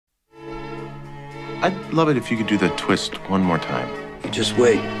I'd love it if you could do the twist one more time. You just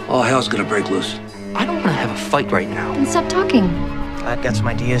wait. All hell's gonna break loose. I don't want to have a fight right now. Then stop talking. I've got some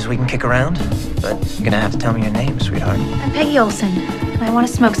ideas we can kick around, but you're gonna have to tell me your name, sweetheart. I'm Peggy Olson. I want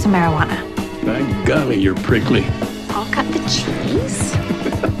to smoke some marijuana. By golly, you're prickly. I'll cut the cheese.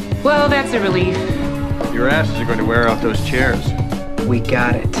 Well, that's a relief. Your asses are going to wear off those chairs. We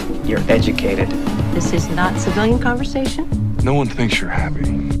got it. You're educated. This is not civilian conversation. No one thinks you're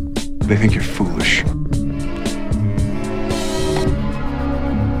happy. They think you're foolish.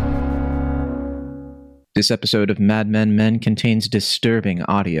 This episode of Mad Men Men contains disturbing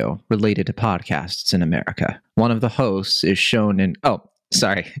audio related to podcasts in America. One of the hosts is shown in...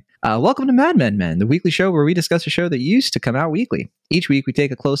 Welcome to Mad Men Men, the weekly show where we discuss a show that used to come out weekly. Each week we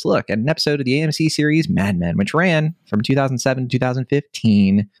take a close look at an episode of the AMC series Mad Men, which ran from 2007 to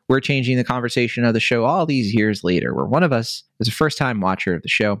 2015. We're changing the conversation of the show all these years later, where one of us is a first-time watcher of the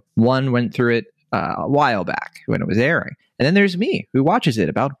show. One went through it a while back when it was airing. And then there's me, who watches it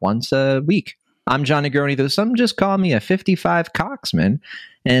about once a week. I'm John Negroni, though some just call me a 55 Coxman.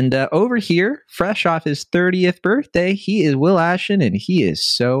 And over here, fresh off his 30th birthday, he is Will Ashton, and he is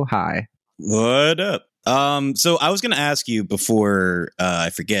so high. What up? So I was going to ask you before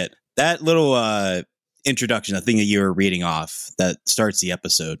I forget, that little introduction, the thing that you were reading off that starts the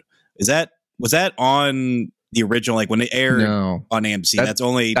episode, was that on the original, like when it aired on AMC? That's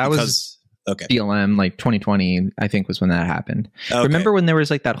only because... Okay. BLM, like 2020, I think was when that happened. Okay. Remember when there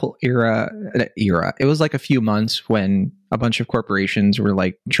was like that whole era? It was like a few months when a bunch of corporations were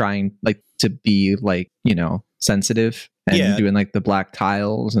like trying like to be like, you know, sensitive and doing like the black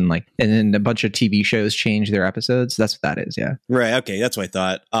tiles and then a bunch of TV shows change their episodes. That's what that is. Yeah. Right. Okay. That's what I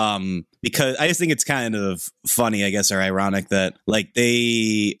thought. Because I just think it's kind of funny, I guess, or ironic that like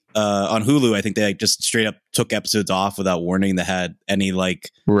they on Hulu, I think they like just straight up took episodes off without warning that had any like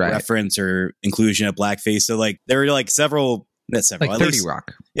reference or inclusion of blackface. So like there were like several. That's several. Like 30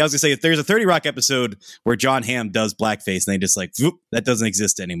 Rock. Yeah, I was gonna say if there's a 30 Rock episode where John Hamm does blackface, and they just like whoop, that doesn't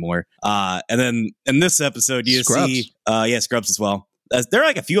exist anymore. And then in this episode, you see, Scrubs as well. There are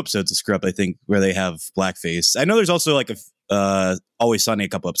like a few episodes of Scrub, I think, where they have blackface. I know there's also like a Always Sunny, a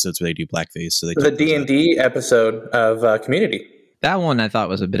couple episodes where they do blackface. So they the D&D episode of Community. That one I thought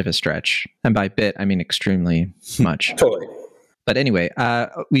was a bit of a stretch, and by bit I mean extremely much. Totally. But anyway,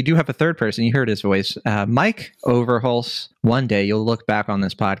 we do have a third person. You heard his voice. Mike Overholse. One day you'll look back on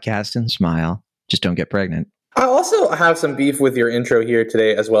this podcast and smile. Just don't get pregnant. I also have some beef with your intro here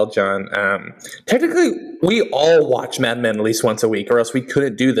today as well, John. Technically, we all watch Mad Men at least once a week, or else we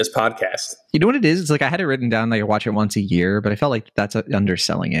couldn't do this podcast. You know what it is? It's like I had it written down like I watch it once a year, but I felt like that's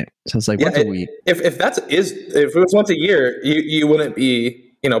underselling it. So it's like once a week. If it was once a year, you wouldn't be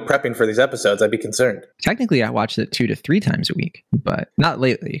prepping for these episodes. I'd be concerned. Technically, I watched it 2 to 3 times a week, but not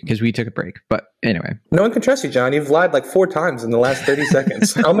lately because we took a break. But anyway. No one can trust you, John. You've lied like 4 times in the last 30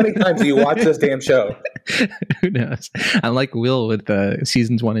 seconds. How many times do you watch this damn show? Who knows? I'm like Will with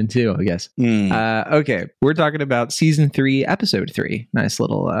seasons 1 and 2, I guess. Okay. We're talking about season 3, episode 3. Nice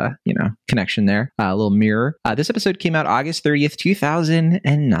little, connection there. A little mirror. This episode came out August 30th,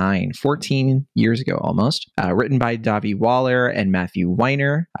 2009, 14 years ago almost. Written by Davi Waller and Matthew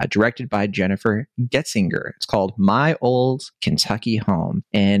Weiner. Directed by Jennifer Getzinger. It's called My Old Kentucky Home.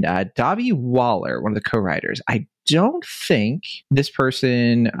 And Davi Waller, one of the co-writers, I don't think this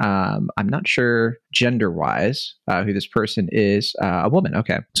person, I'm not sure gender-wise who this person is, a woman.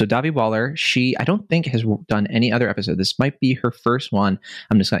 Okay. So Davi Waller, I don't think has done any other episode. This might be her first one.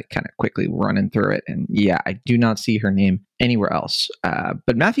 I'm just like kind of quickly running through it. And yeah, I do not see her name anywhere else.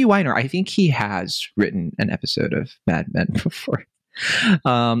 But Matthew Weiner, I think he has written an episode of Mad Men before.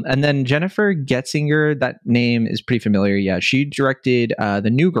 And then Jennifer Getzinger, that name is pretty familiar. Yeah, she directed The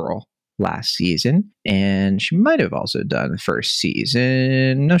New Girl last season, and she might have also done the first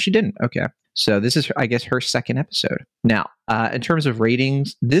season. No, she didn't. Okay. So this is, I guess, her second episode. Now, in terms of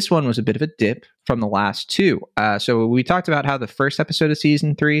ratings, this one was a bit of a dip from the last 2. So we talked about how the first episode of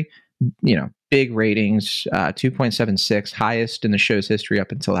season 3, big ratings, 2.76, highest in the show's history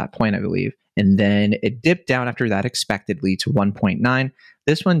up until that point, I believe. And then it dipped down after that expectedly to 1.9.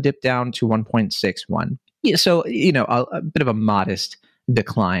 This one dipped down to 1.61. Yeah, so, a bit of a modest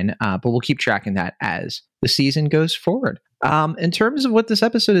decline, but we'll keep tracking that as the season goes forward. In terms of what this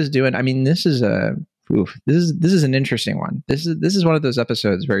episode is doing, I mean, this is an interesting one. This is one of those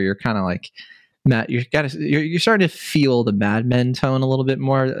episodes where you're kind of like, Matt, you're starting to feel the Mad Men tone a little bit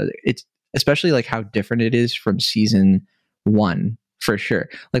more. It's especially like how different it is from season 1. For sure.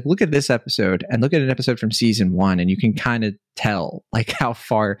 Like, look at this episode and look at an episode from season 1, and you can kind of tell like how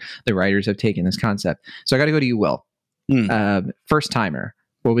far the writers have taken this concept. So I got to go to you, Will. First timer.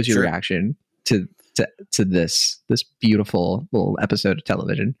 What was your reaction to to this beautiful little episode of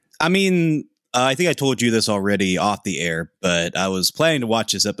television. I mean, I think I told you this already off the air, but I was planning to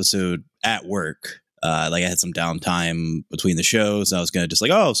watch this episode at work. Like I had some downtime between the shows. I was going to just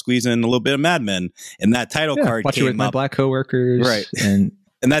squeeze in a little bit of Mad Men, and that title card watch came it with up. my black coworkers, right?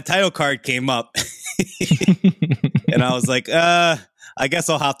 And that title card came up, and I was like, I guess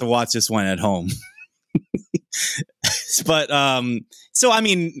I'll have to watch this one at home. But so I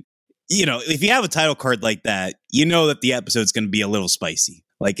mean, if you have a title card like that, that the episode's going to be a little spicy.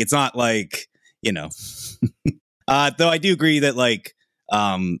 Like it's not like though I do agree that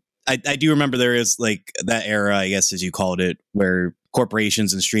I do remember there is like that era, I guess, as you called it, where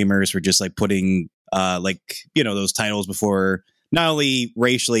corporations and streamers were just like putting those titles before not only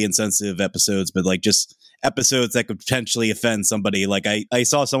racially insensitive episodes, but like just episodes that could potentially offend somebody. Like I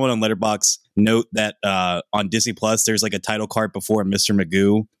saw someone on Letterboxd note that on Disney Plus, there's like a title card before Mr.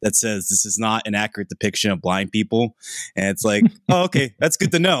 Magoo that says this is not an accurate depiction of blind people. And it's like, oh, okay, that's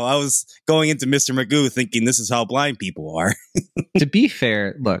good to know. I was going into Mr. Magoo thinking this is how blind people are. To be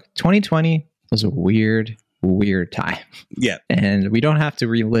fair, look, 2020 was a weird time. Yeah. And we don't have to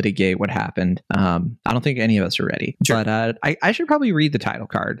relitigate what happened. I don't think any of us are ready. Sure. But I should probably read the title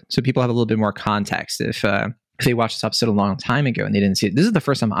card so people have a little bit more context if they watched this episode a long time ago and they didn't see it. This is the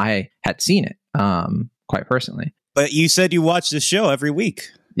first time I had seen it, quite personally. But you said you watch this show every week.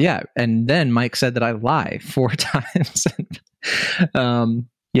 Yeah. And then Mike said that I lie 4 times.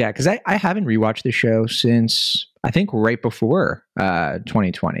 Yeah, because I haven't rewatched the show since I think right before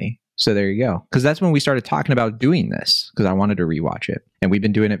 2020. So there you go. Because that's when we started talking about doing this, because I wanted to rewatch it. And we've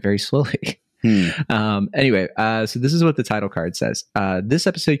been doing it very slowly. Anyway, so this is what the title card says. This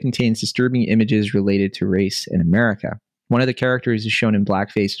episode contains disturbing images related to race in America. One of the characters is shown in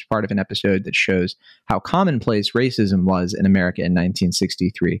blackface as part of an episode that shows how commonplace racism was in America in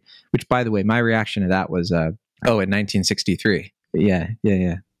 1963. Which, by the way, my reaction to that was, in 1963. Yeah.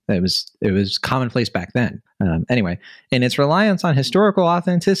 It was commonplace back then. Anyway, in its reliance on historical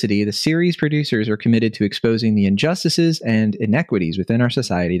authenticity, the series producers are committed to exposing the injustices and inequities within our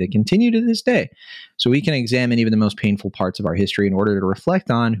society that continue to this day, so we can examine even the most painful parts of our history in order to reflect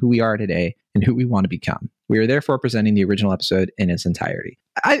on who we are today and who we want to become. We are therefore presenting the original episode in its entirety.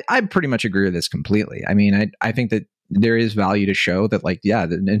 I pretty much agree with this completely. I mean, I think that there is value to show that, like, yeah,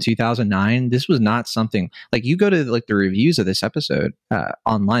 in 2009, this was not something like you go to like the reviews of this episode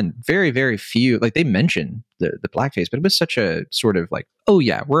online. Very, very few, like they mention the blackface, but it was such a sort of like, oh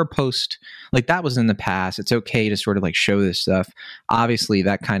yeah, we're a post, like that was in the past. It's okay to sort of like show this stuff. Obviously,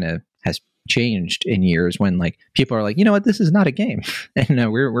 that kind of has changed in years when like people are like, you know what, this is not a game,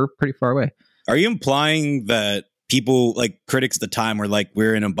 and we're pretty far away. Are you implying that people, like critics at the time, were like,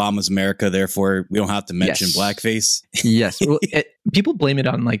 we're in Obama's America, therefore we don't have to mention blackface? Yes. Well, people blame it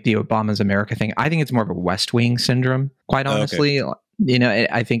on like the Obama's America thing. I think it's more of a West Wing syndrome, quite honestly. Okay. You know,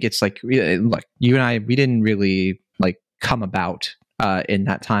 I think it's like, look, you and I, we didn't really like come about in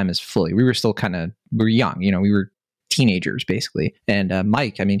that time as fully. We were still we were young, you know, we were teenagers basically. And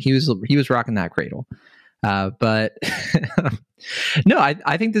Mike, I mean, he was rocking that cradle. But no,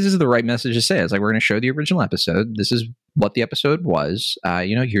 I think this is the right message to say. It's like, we're going to show the original episode. This is what the episode was.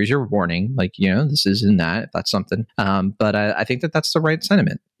 You know, here's your warning. Like, you know, this isn't that, if that's something. But I think that that's the right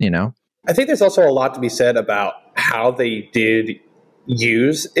sentiment, you know? I think there's also a lot to be said about how they did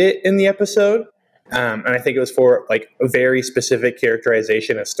use it in the episode. And I think it was for like a very specific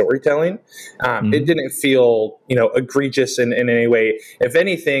characterization and storytelling. It didn't feel, you know, egregious in any way. If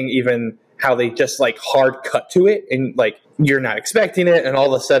anything, even how they just like hard cut to it and like you're not expecting it, and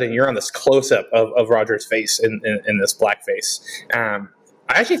all of a sudden you're on this close up of Roger's face in this blackface. I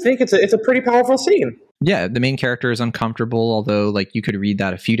actually think it's a pretty powerful scene. Yeah, the main character is uncomfortable, although like you could read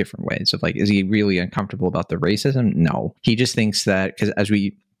that a few different ways. Of like, is he really uncomfortable about the racism? No, he just thinks that, because as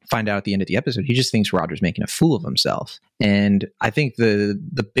we find out at the end of the episode, he just thinks Roger's making a fool of himself. And I think the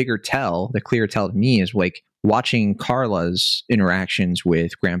clear tell to me is like watching Carla's interactions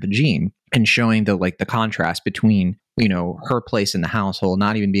with Grandpa Gene and showing the contrast between, you know, her place in the household,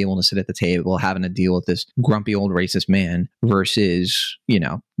 not even being able to sit at the table, having to deal with this grumpy old racist man, versus, you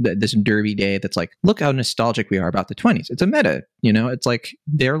know, this derby day that's like, look how nostalgic we are about the 20s. It's a meta, you know, it's like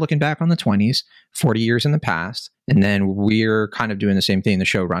they're looking back on the 20s, 40 years in the past. And then we're kind of doing the same thing, the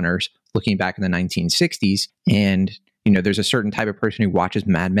showrunners looking back in the 1960s. And, you know, there's a certain type of person who watches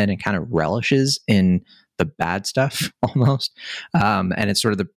Mad Men and kind of relishes in the bad stuff almost. And it's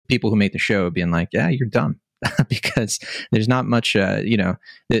sort of the people who make the show being like, yeah, you're dumb. Because there's not much, you know,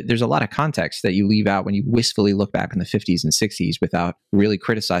 there's a lot of context that you leave out when you wistfully look back in the 50s and 60s without really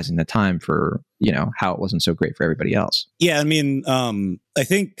criticizing the time for, you know, how it wasn't so great for everybody else. Yeah, I mean, I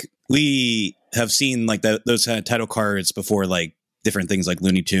think we have seen like those kind of title cards before, like different things like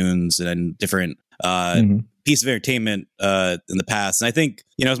Looney Tunes and different piece of entertainment in the past. And I think,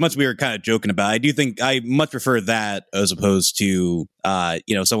 as much as we were kind of joking about, I do think I much prefer that as opposed to,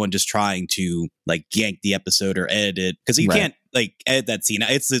 someone just trying to like yank the episode or edit it, because you can't like edit that scene.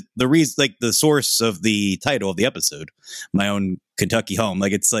 It's the reason, like the source of the title of the episode, My Own Kentucky Home.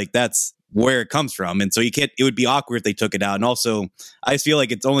 Like it's like that's where it comes from. And so it would be awkward if they took it out. And also I feel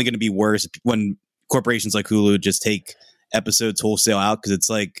like it's only going to be worse when corporations like Hulu just take episodes wholesale out, because it's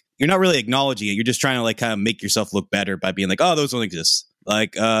like you're not really acknowledging it. You're just trying to like kind of make yourself look better by being like, oh, those don't exist.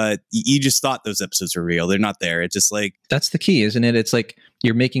 Like you just thought those episodes were real. They're not there. It's just like, that's the key, isn't it? It's like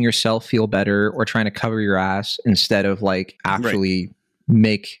you're making yourself feel better or trying to cover your ass instead of like actually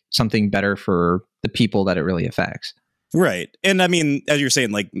make something better for the people that it really affects. Right. And I mean, as you're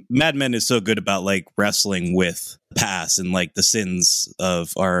saying, like Mad Men is so good about like wrestling with the past and like the sins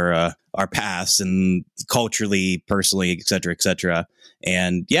of our past and culturally, personally, et cetera, et cetera.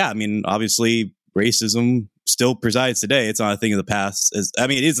 And yeah, I mean, obviously racism still presides today. It's not a thing of the past.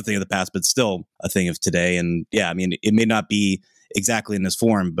 It is a thing of the past, but still a thing of today. And yeah, I mean, it may not be exactly in this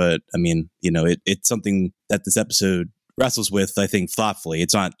form, but I mean, it's something that this episode wrestles with, I think, thoughtfully.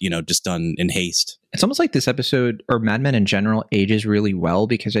 It's not, just done in haste. It's almost like this episode, or Mad Men in general, ages really well,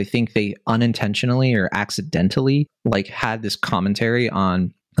 because I think they unintentionally or accidentally like had this commentary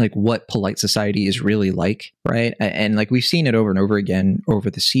on like what polite society is really like, right? And like we've seen it over and over again over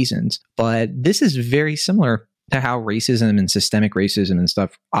the seasons, but this is very similar to how racism and systemic racism and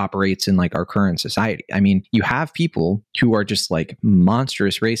stuff operates in like our current society. I mean, you have people who are just like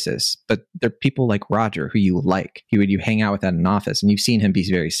monstrous racists, but they're people like Roger who you like. You hang out with at an office, and you've seen him be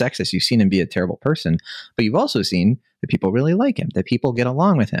very sexist. You've seen him be a terrible person, but you've also seen that people really like him, that people get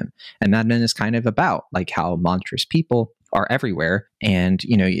along with him. And Mad Men is kind of about like how monstrous people are everywhere. And,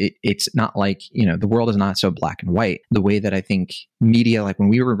 it's not like, the world is not so black and white. The way that I think media, like when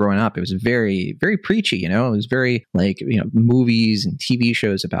we were growing up, it was very, very preachy, it was very like, movies and TV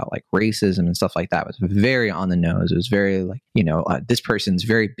shows about like racism and stuff like that was very on the nose. It was very like, this person's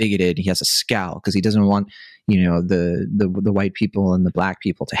very bigoted. He has a scowl because he doesn't want, the white people and the black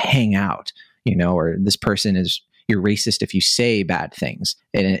people to hang out, or this person is, you're racist if you say bad things.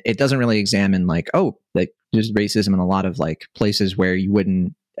 And it doesn't really examine like, like there's racism in a lot of like places where you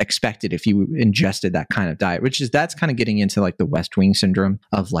wouldn't expect it if you ingested that kind of diet, that's kind of getting into like the West Wing syndrome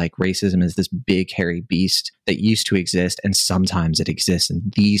of like racism is this big hairy beast that used to exist, and sometimes it exists in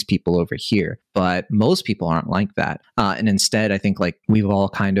these people over here, but most people aren't like that. And instead, I think like we've all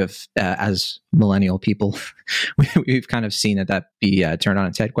kind of as millennial people, we've kind of seen that be turned on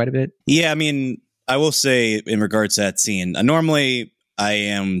its head quite a bit. Yeah, I mean, I will say in regards to that scene, normally I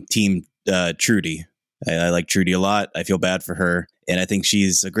am team Trudy. I like Trudy a lot. I feel bad for her. And I think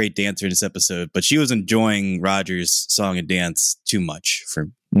she's a great dancer in this episode, but she was enjoying Roger's song and dance too much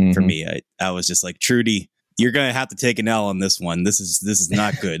for me. I was just like, Trudy, you're going to have to take an L on this one. This is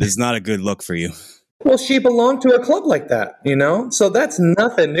not good. This is not a good look for you. Well, she belonged to a club like that, so that's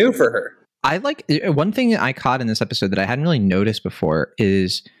nothing new for her. I like one thing I caught in this episode that I hadn't really noticed before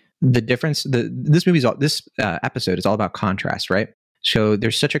is the difference. This episode is all about contrast, right? So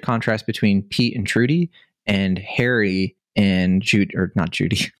there's such a contrast between Pete and Trudy and Harry and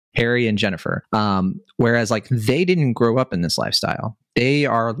Harry and Jennifer. Whereas like they didn't grow up in this lifestyle. They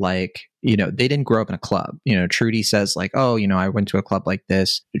are like, they didn't grow up in a club. Trudy says like, oh, I went to a club like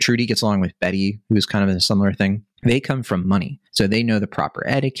this. Trudy gets along with Betty, who's kind of in a similar thing. They come from money. So they know the proper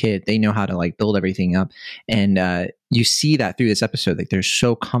etiquette. They know how to like build everything up. And you see that through this episode. Like they're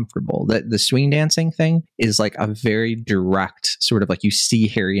so comfortable. That the swing dancing thing is like a very direct sort of like you see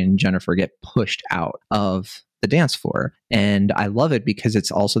Harry and Jennifer get pushed out of the dance floor. And I love it because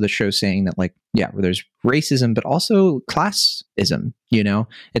it's also the show saying that like, yeah, where there's racism, but also classism,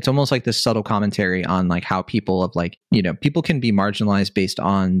 it's almost like this subtle commentary on like how people of like, people can be marginalized based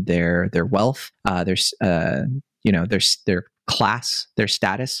on their wealth, their class, their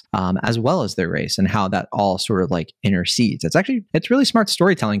status, as well as their race, and how that all sort of like intercedes. It's really smart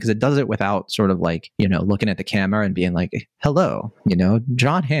storytelling because it does it without sort of like, looking at the camera and being like, hello,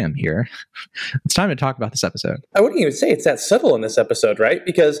 John Hamm here. It's time to talk about this episode. I wouldn't even say it's that subtle in this episode, right?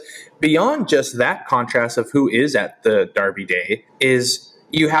 Because beyond just that contrast of who is at the Derby Day is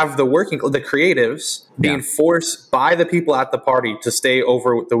you have the creatives being forced by the people at the party to stay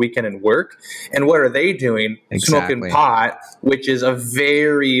over the weekend and work. And what are they doing? Exactly. Smoking pot, which is a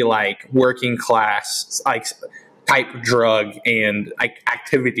very like working class like type drug and like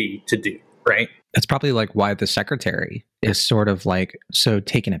activity to do, right? That's probably like why the secretary is sort of like so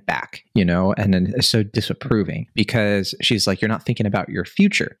taken aback, you know, and then is so disapproving, because she's like, you're not thinking about your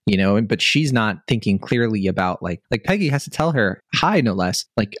future, you know, but she's not thinking clearly about like Peggy has to tell her, hi, no less,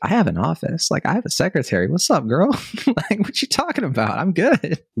 like, I have an office, like I have a secretary. What's up, girl? Like, what you talking about? I'm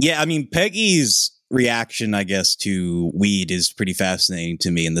good. Yeah, I mean, Peggy's reaction, I guess, to weed is pretty fascinating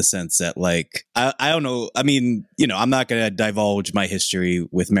to me in the sense that, like, I don't know. I mean, you know, I'm not going to divulge my history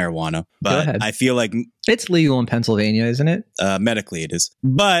with marijuana, but I feel like it's legal in Pennsylvania, isn't it? Medically, it is.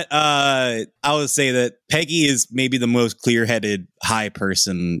 But I would say that Peggy is maybe the most clear-headed high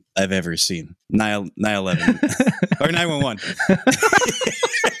person I've ever seen. 9/11 or 911.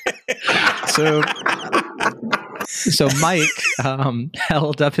 So Mike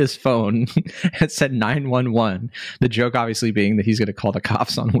held up his phone and said 911. The joke obviously being that he's going to call the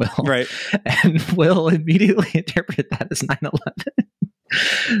cops on Will. Right. And Will immediately interpreted that as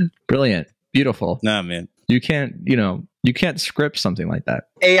 9/11. Brilliant. Beautiful. Nah, man. You can't script something like that.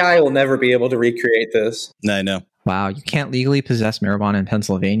 AI will never be able to recreate this. I know. Wow, you can't legally possess marijuana in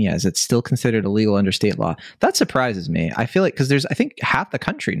Pennsylvania as it's still considered illegal under state law. That surprises me. I feel like because there's, I think, half the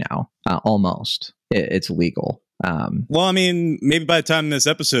country now, almost, it's legal. Well, I mean, maybe by the time this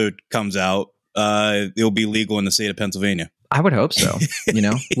episode comes out, it'll be legal in the state of Pennsylvania. I would hope so. You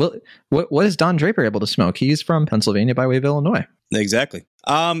know, what is Don Draper able to smoke? He's from Pennsylvania by way of Illinois. Exactly.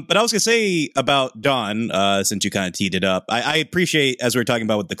 But I was going to say about Don, since you kind of teed it up, I appreciate, as we were talking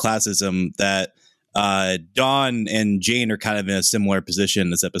about with the classism, that Dawn and Jane are kind of in a similar position in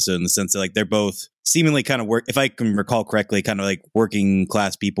this episode, in the sense that, like, they're both seemingly kind of if I can recall correctly, kind of like working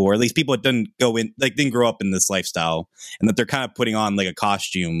class people, or at least people that didn't grow up in this lifestyle, and that they're kind of putting on like a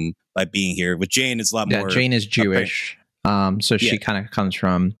costume by being here. With Jane, it's a lot more. Jane is Jewish, so she kind of comes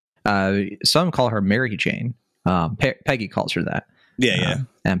from. Some call her Mary Jane. Peggy calls her that. Yeah.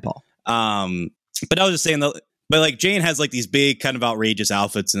 And Paul. But I was just saying that. But like Jane has like these big kind of outrageous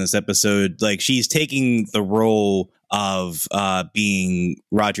outfits in this episode. Like she's taking the role of being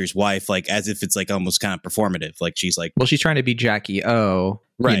Roger's wife, like as if it's like almost kind of performative. Like she's like, well, she's trying to be Jackie O,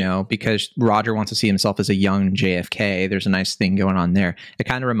 right, you know, because Roger wants to see himself as a young JFK. There's a nice thing going on there. It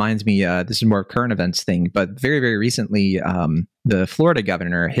kind of reminds me, this is more a current events thing, but very, very recently, the Florida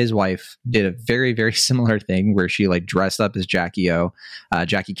governor, his wife did a very, very similar thing where she like dressed up as Jackie O,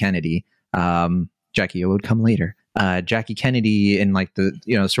 Jackie Kennedy. Jackie O would come later. Jackie Kennedy in like the,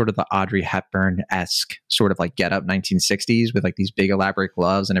 you know, sort of the Audrey Hepburn-esque sort of like get up 1960s with like these big elaborate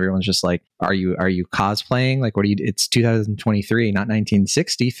gloves, and everyone's just like, are you cosplaying? Like, what are you, it's 2023, not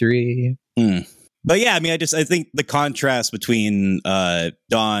 1963. But yeah, I mean, I think the contrast between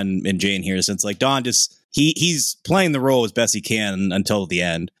Don and Jane here, since like Don just, he's playing the role as best he can until the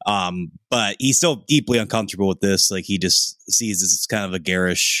end. But he's still deeply uncomfortable with this. Like he just sees this as kind of a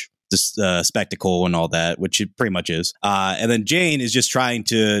garish spectacle and all that, which it pretty much is. And then Jane is just trying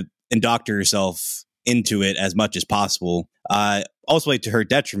to indoctor herself into it as much as possible. Also, like to her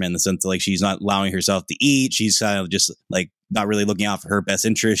detriment, in the sense that like she's not allowing herself to eat. She's kind of just like not really looking out for her best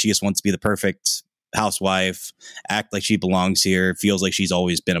interest. She just wants to be the perfect housewife, act like she belongs here, feels like she's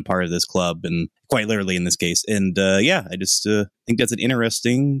always been a part of this club, and quite literally in this case. And yeah, I just think that's an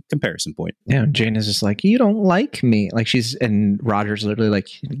interesting comparison point. Yeah, Jane is just like, you don't like me, like she's, and Roger's literally like,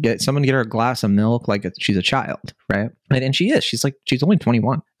 get her a glass of milk, like she's a child, right? And she is, she's only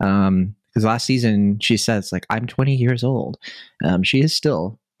 21. Because last season she says like, I'm 20 years old. She is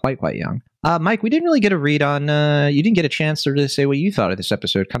still quite young. Mike, we didn't really get a read on, you didn't get a chance to really say what you thought of this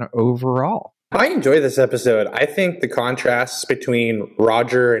episode kind of overall. I enjoy this episode. I think the contrasts between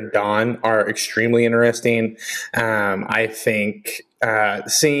Roger and Don are extremely interesting. I think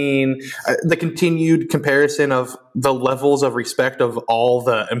seeing the continued comparison of the levels of respect of all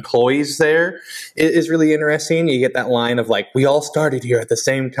the employees there is really interesting. You get that line of like, we all started here at the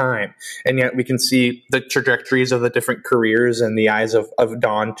same time. And yet we can see the trajectories of the different careers in the eyes of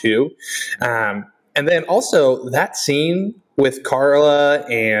Don too. And then also that scene with Carla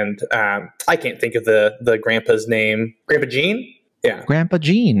and I can't think of the grandpa's name. Grandpa Gene? Yeah. Grandpa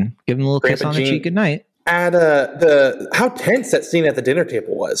Gene. Give him a little kiss on the cheek goodnight. At how tense that scene at the dinner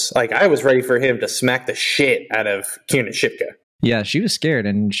table was. Like I was ready for him to smack the shit out of Kiernan Shipka. Yeah, she was scared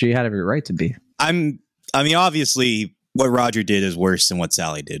and she had every right to be. I mean, obviously what Roger did is worse than what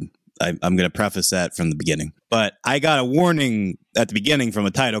Sally did. I'm going to preface that from the beginning. But I got a warning at the beginning from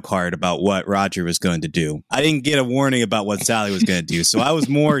a title card about what Roger was going to do. I didn't get a warning about what Sally was going to do. So I was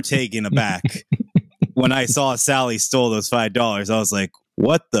more taken aback when I saw Sally stole those $5. I was like,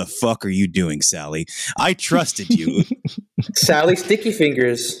 what the fuck are you doing, Sally? I trusted you. Sally Sticky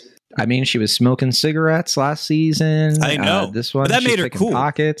Fingers. I mean, she was smoking cigarettes last season. I know. This one, but that made her cool.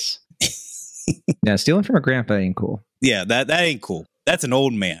 Pockets. Yeah, stealing from a grandpa ain't cool. Yeah, that ain't cool. That's an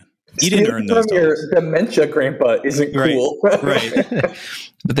old man. You didn't earn those. Your dementia grandpa isn't cool. Right.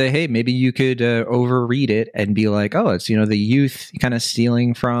 But hey, maybe you could overread it and be like, oh, it's, the youth kind of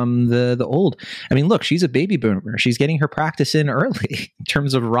stealing from the old. I mean, look, she's a baby boomer. She's getting her practice in early in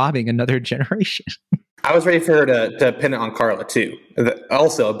terms of robbing another generation. I was ready for her to pin it on Carla too.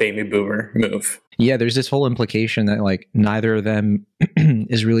 Also a baby boomer move. Yeah, there's this whole implication that like neither of them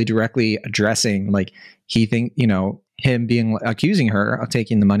is really directly addressing like him being accusing her of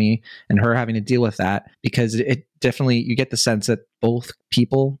taking the money and her having to deal with that, because it definitely, you get the sense that both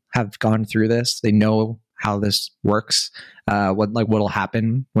people have gone through this. They know how this works, what'll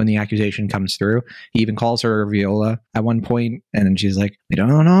happen when the accusation comes through. He even calls her Viola at one point, and she's like, "We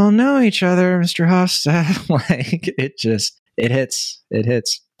don't all know each other, Mr. Hofstad." Like it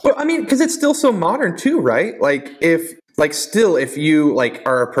hits. Well, I mean, because it's still so modern too, right? If you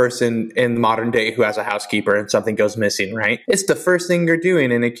are a person in modern day who has a housekeeper and something goes missing, right? It's the first thing you're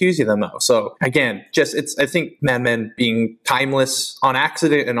doing and accusing them of. So again, I think Mad Men being timeless on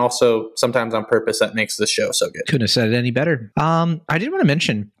accident and also sometimes on purpose, that makes the show so good. Couldn't have said it any better. I did want to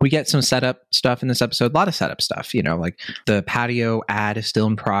mention, we get some setup stuff in this episode, a lot of setup stuff, like the patio ad is still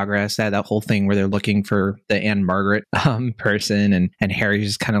in progress. That whole thing where they're looking for the Anne Margaret person and Harry's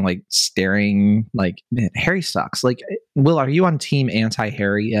just kind of like staring, like, man, Harry sucks. Like, Will, are you on team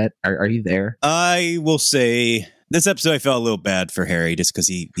anti-Harry yet? Are you there? I will say this episode I felt a little bad for Harry just because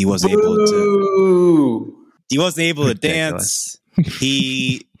he wasn't able to dance.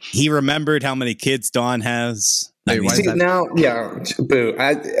 He remembered how many kids Dawn has. Wait, boo.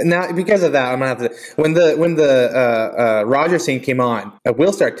 Now because of that, I'm gonna have to. When the Roger scene came on,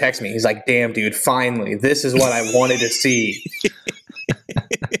 Will started texting me. He's like, "Damn, dude, finally, this is what I wanted to see."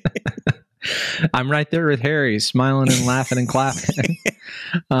 I'm right there with Harry, smiling and laughing and clapping.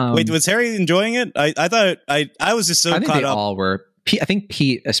 Wait, was Harry enjoying it? I thought I was just so caught up. They all were. I think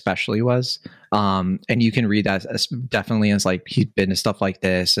Pete especially was. And you can read that as definitely as like he's been to stuff like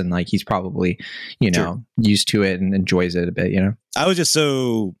this, and like he's probably used to it and enjoys it a bit. I was just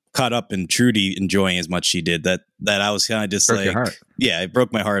so caught up in Trudy enjoying as much she did that I was kind of just broke your heart. Yeah, it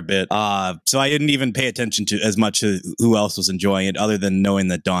broke my heart a bit. So I didn't even pay attention to as much who else was enjoying it, other than knowing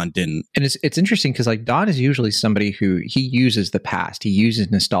that Dawn didn't. And it's interesting because like Dawn is usually somebody who he uses the past, he uses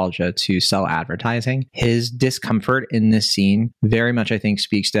nostalgia to sell advertising. His discomfort in this scene very much, I think,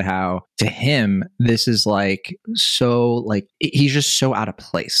 speaks to how to him this is like so like he's just so out of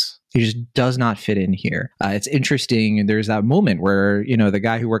place. He just does not fit in here. It's interesting. There's that moment where, the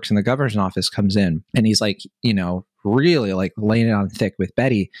guy who works in the governor's office comes in and he's like, really like laying it on thick with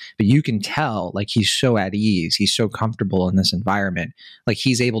Betty. But you can tell like he's so at ease. He's so comfortable in this environment. Like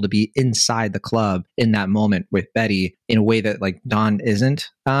he's able to be inside the club in that moment with Betty in a way that like Dawn isn't.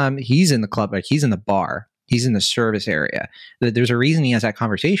 He's in the club, like he's in the bar. He's in the service area. There's a reason he has that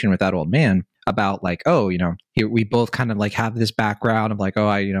conversation with that old man about like, we both kind of like have this background of like,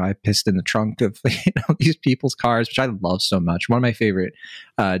 I pissed in the trunk of these people's cars, which I love so much. One of my favorite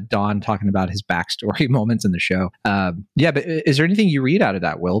Dawn talking about his backstory moments in the show. But is there anything you read out of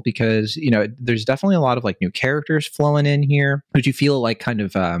that, Will? Because there's definitely a lot of like new characters flowing in here. Would you feel like kind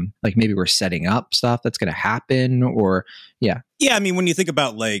of like maybe we're setting up stuff that's going to happen, or yeah? Yeah, I mean, when you think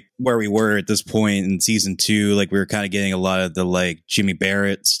about like where we were at this point in season 2, like we were kind of getting a lot of the like Jimmy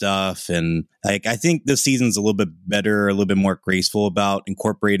Barrett stuff, and like I think this season's a little bit better, a little bit more graceful about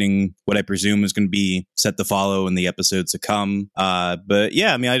incorporating what I presume is going to be set to follow in the episodes to come. But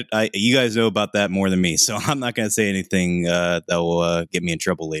yeah, I mean, I you guys know about that more than me, so I'm not going to say anything that will get me in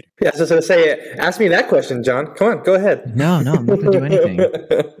trouble later. Yeah, so say, ask me that question, John. Come on, go ahead. No, I'm not going to do anything.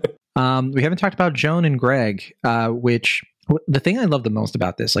 We haven't talked about Joan and Greg, which. The thing I love the most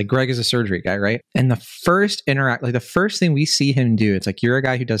about this, like Greg is a surgery guy, right? And the first the first thing we see him do, it's like, you're a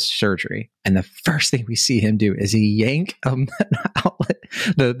guy who does surgery. And the first thing we see him do is he yank an outlet,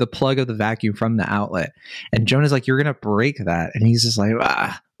 the plug of the vacuum from the outlet. And Joan is like, you're going to break that. And he's just like,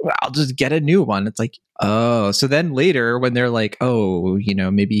 I'll just get a new one. It's like, oh, so then later when they're like,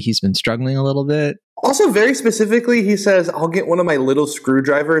 maybe he's been struggling a little bit. Also, very specifically, he says, I'll get one of my little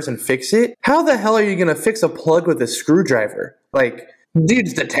screwdrivers and fix it. How the hell are you going to fix a plug with a screwdriver? Like,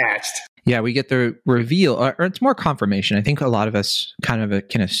 dude's detached. Yeah, we get the reveal, or it's more confirmation. I think a lot of us kind of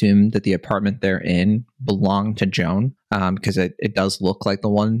can assume that the apartment they're in belonged to Joan, because it does look like the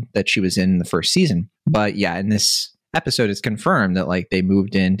one that she was in the first season. But yeah, in this episode, it's confirmed that like they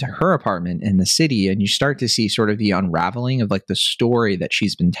moved into her apartment in the city, and you start to see sort of the unraveling of like the story that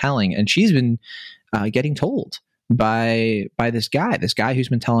she's been telling, and she's been getting told by this guy who's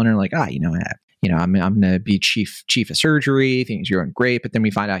been telling her like, I'm going to be chief of surgery. Things are going great. But then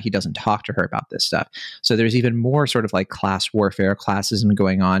we find out he doesn't talk to her about this stuff. So there's even more sort of like class warfare, classism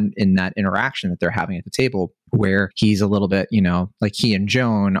going on in that interaction that they're having at the table, where he's a little bit, like he and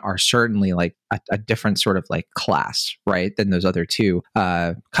Joan are certainly like a different sort of like class, right, than those other two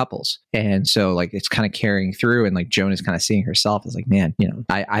couples. And so like it's kind of carrying through, and like Joan is kind of seeing herself as like, man,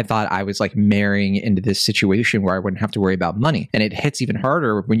 I thought I was like marrying into this situation where I wouldn't have to worry about money. And it hits even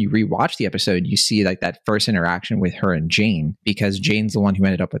harder when you rewatch the episode. You see like that first interaction with her and Jane, because Jane's the one who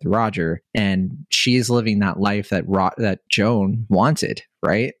ended up with Roger, and she's living that life that Joan wanted,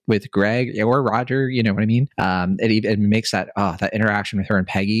 right, with Greg or Roger, you know what I mean? It makes that interaction with her and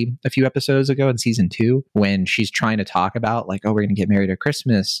Peggy a few episodes ago in season 2, when she's trying to talk about like, oh, we're gonna get married at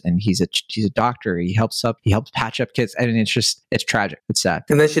Christmas, and he's a doctor, he helps patch up kids, and it's tragic, it's sad.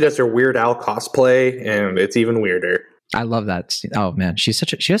 And then she does her Weird Al cosplay, and it's even weirder. I love that. Oh man, she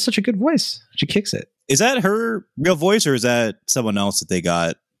has such a good voice. She kicks it. Is that her real voice, or is that someone else that they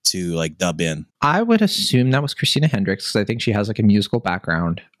got to like dub in? I would assume that was Christina Hendricks, because I think she has like a musical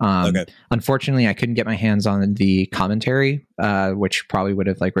background. Okay. Unfortunately, I couldn't get my hands on the commentary, which probably would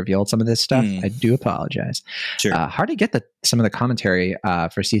have like revealed some of this stuff. I do apologize. Sure. Hard to get some of the commentary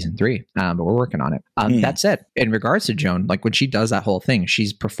for season 3, but we're working on it. That said, in regards to Joan, like when she does that whole thing,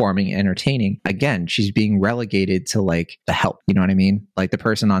 she's performing, entertaining. Again, she's being relegated to like the help. You know what I mean? Like the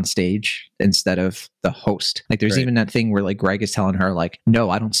person on stage instead of the host. Like there's even that thing where like Greg is telling her like, no,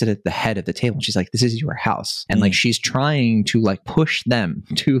 I don't sit at the head of the table. She's like, this is your house. And like she's trying to like push them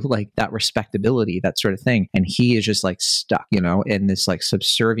to like that respectability, that sort of thing. And he is just like stuck, in this like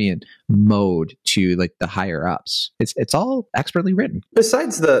subservient mode to like the higher ups. It's all expertly written.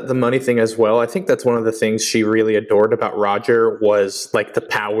 Besides the money thing as well, I think that's one of the things she really adored about Roger was like the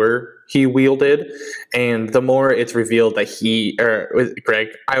power he wielded. And the more it's revealed that Greg,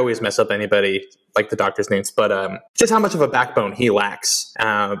 I always mess up anybody like the doctor's names, but just how much of a backbone he lacks.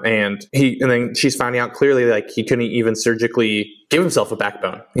 And then she's finding out clearly like he couldn't even surgically give himself a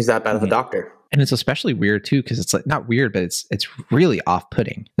backbone. He's that bad of a doctor. And it's especially weird too, because it's like not weird, but it's really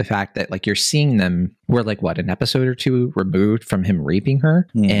off-putting. The fact that like you're seeing them, we're like an episode or 2 removed from him raping her,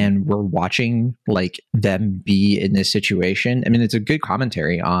 and we're watching like them be in this situation. I mean, it's a good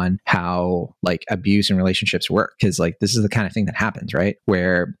commentary on how like abuse and relationships work, because like this is the kind of thing that happens, right?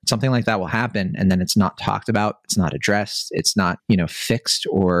 Where something like that will happen, and then it's not talked about, it's not addressed, it's not fixed,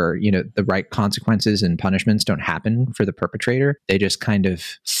 or the right consequences and punishments don't happen for the perpetrator. They just kind of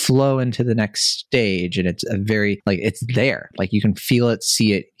flow into the next stage, and it's a very like it's there, like you can feel it,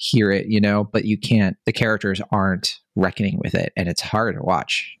 see it, hear it, but you can't. The characters aren't reckoning with it, and it's hard to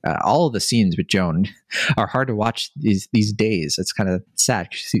watch. All of the scenes with Joan are hard to watch these days. It's kind of sad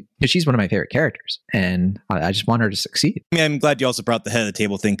because she's one of my favorite characters, and I just want her to succeed. I mean, I'm glad you also brought the head of the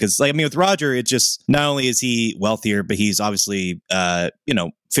table thing, because with Roger, it's just not only is he wealthier, but he's obviously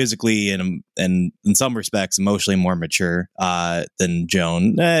physically and in some respects emotionally more mature than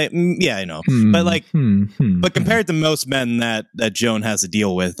Joan. Yeah, I know. But but compared to most men that Joan has to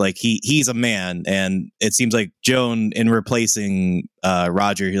deal with, like he's a man, and it seems like Joan, in replacing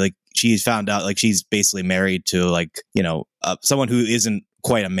Roger, like she's found out like she's basically married to like someone who isn't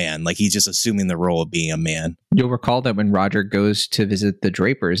quite a man. Like he's just assuming the role of being a man. You'll recall that when Roger goes to visit the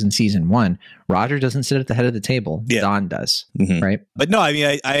Drapers in season 1, Roger doesn't sit at the head of the table. Yeah. Don does, right? But no, I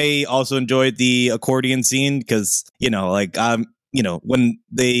mean, I also enjoyed the accordion scene, because when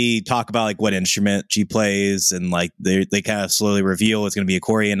they talk about like what instrument she plays, and like they kind of slowly reveal it's going to be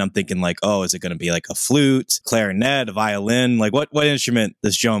accordion, I'm thinking like, oh, is it going to be like a flute, clarinet, a violin? Like what instrument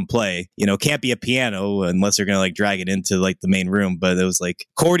does Joan play? Can't be a piano unless they're going to like drag it into like the main room. But it was like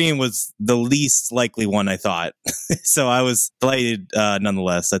accordion was the least likely one, I thought. So I was delighted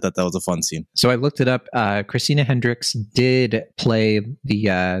nonetheless. I thought that was a fun scene. So I looked it up. Christina Hendricks did play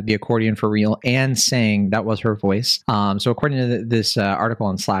the accordion for real and sang. That was her voice. So according to this article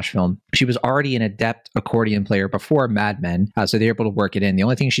on Slash Film, she was already an adept accordion player before Mad Men, so they were able to work it in. The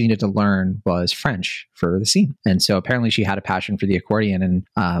only thing she needed to learn was French for the scene, and so apparently she had a passion for the accordion,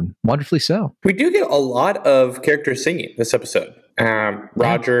 and wonderfully so. We do get a lot of characters singing this episode.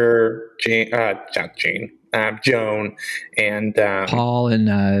 Roger, Joan, and Paul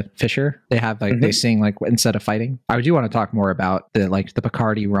and Fisher. They have like they sing like instead of fighting. I do want to talk more about the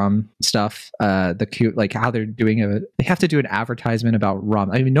Bacardi rum stuff. The cute like how they're doing it. They have to do an advertisement about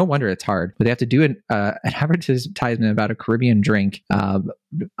rum. I mean, no wonder it's hard, but they have to do an advertisement about a Caribbean drink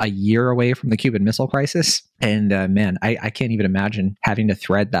a year away from the Cuban Missile Crisis. And man, I can't even imagine having to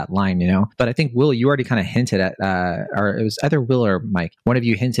thread that line, you know? But I think, Will, you already kind of hinted at, or it was either Will or Mike, one of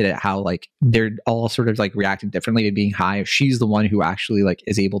you hinted at how like they're all sort of like reacting differently to being high. She's the one who actually like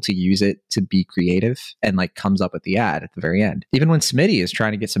is able to use it to be creative and like comes up with the ad at the very end. Even when Smitty is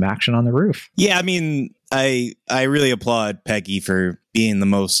trying to get some action on the roof. Yeah, I mean, I really applaud Peggy for being the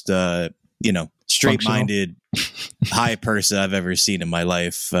most, straight-minded high person I've ever seen in my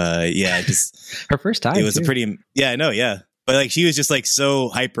life. Just her first time. It was a pretty, I know, yeah. But like, she was just like so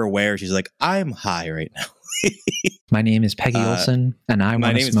hyper aware. She's like, I'm high right now. My name is Peggy Olson, and I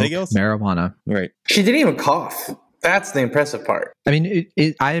want to smoke marijuana. Right. She didn't even cough. That's the impressive part. I mean,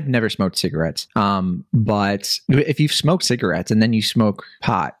 I have never smoked cigarettes, but if you smoke cigarettes and then you smoke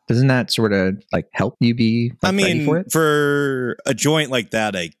pot, doesn't that sort of like help you be ready for it? For a joint like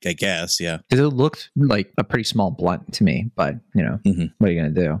that, I guess, yeah. Because it looked like a pretty small blunt to me, but you know, what are you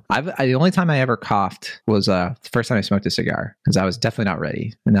going to do? The only time I ever coughed was the first time I smoked a cigar, because I was definitely not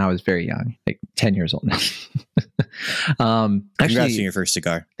ready, and I was very young, like 10 years old. Congrats on your first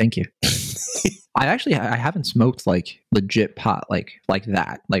cigar. Thank you. I haven't smoked like legit pot like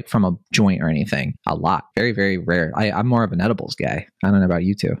that, like from a joint or anything. A lot. Very, very rare. I'm more of an edibles guy. I don't know about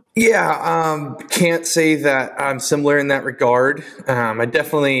you two. Yeah, can't say that I'm similar in that regard. I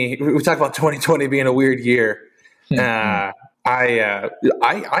definitely, we talk about 2020 being a weird year. I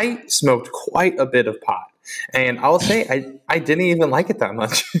smoked quite a bit of pot. And I'll say I didn't even like it that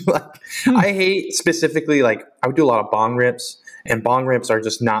much. I hate specifically, like, I would do a lot of bong rips, and bong rips are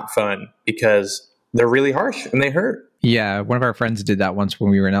just not fun because they're really harsh and they hurt. Yeah, one of our friends did that once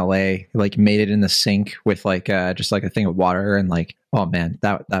when we were in LA. Like, made it in the sink with like just like a thing of water, and like, oh man,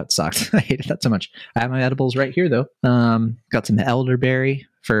 that sucked. I hated that so much. I have my edibles right here though. Got some elderberry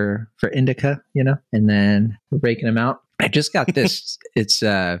for indica, you know, and then we're breaking them out. I just got this. It's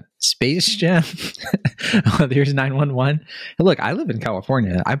Space Jam. Oh, there's 911. And look, I live in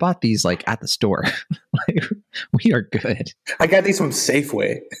California. I bought these like at the store. Like, we are good. I got these from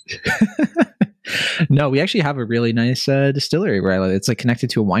Safeway. No, we actually have a really nice distillery where I live. It's like connected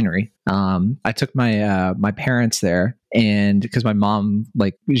to a winery. I took my my parents there, and because my mom,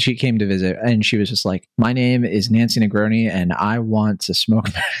 like, she came to visit, and she was just like, my name is Nancy Negroni and I want to smoke.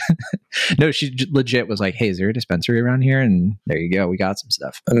 No, she legit was like, hey, is there a dispensary around here? And there you go, we got some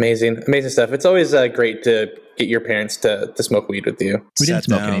stuff. Amazing stuff. It's always great to get your parents to smoke weed with you. We didn't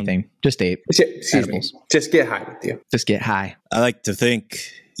smoke anything, just ate. Excuse me. Just get high with you. Just get high. I like to think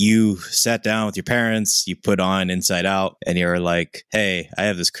you sat down with your parents, you put on Inside Out, and you're like, hey, I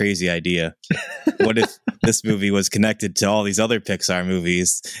have this crazy idea. What if this movie was connected to all these other Pixar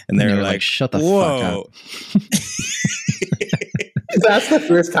movies? And they're like, shut the fuck up. That's the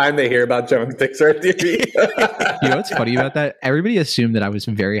first time they hear about Joan's Pixar theory. You know what's funny about that? Everybody assumed that I was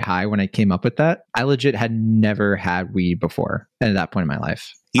very high when I came up with that. I legit had never had weed before at that point in my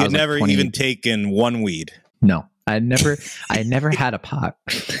life. You had never even taken one weed? No. I had never had a pot.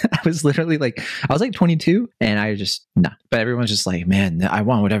 I was literally like, I was like 22 and I just, nah. But everyone's just like, man, I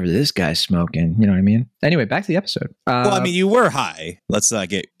want whatever this guy's smoking. You know what I mean? Anyway, back to the episode. Well, I mean, you were high. Let's not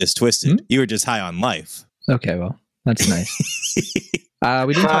get this twisted. You were just high on life. Okay, well, that's nice.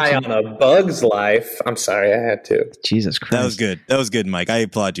 We didn't high on a bug's life. I'm sorry, I had to. Jesus Christ. That was good, Mike. I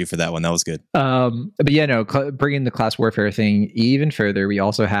applaud you for that one. That was good. But yeah, no, bringing the class warfare thing even further, we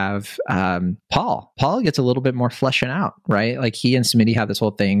also have Paul. Paul gets a little bit more fleshing out, right? Like, he and Smitty have this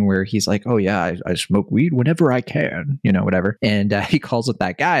whole thing where he's like, oh yeah, I smoke weed whenever I can, you know, whatever. And he calls up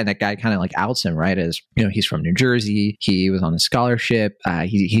that guy, and that guy kind of like outs him, right? As, you know, he's from New Jersey. He was on a scholarship.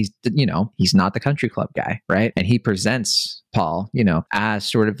 He's you know, he's not the country club guy, right? And he presents Paul, you know, as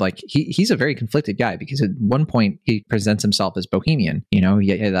sort of like, he's a very conflicted guy, because at one point he presents himself as bohemian. You know,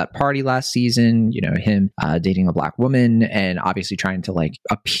 he had that party last season, you know, him dating a black woman, and obviously trying to like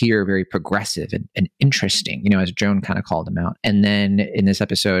appear very progressive and interesting, you know, as Joan kind of called him out. And then in this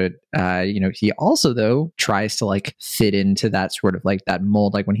episode, you know, he also though tries to like fit into that sort of like that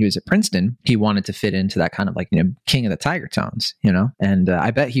mold. Like when he was at Princeton, he wanted to fit into that kind of like, you know, King of the Tiger tones, you know, and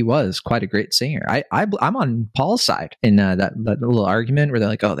I bet he was quite a great singer. I'm on Paul's side in that little argument where they're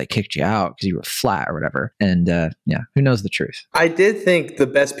like, oh, they kicked you out because you were flat or whatever. And yeah, who knows the truth? I did think the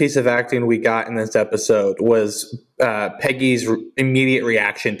best piece of acting we got in this episode was Peggy's immediate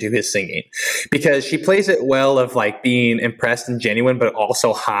reaction to his singing, because she plays it well of like being impressed and genuine, but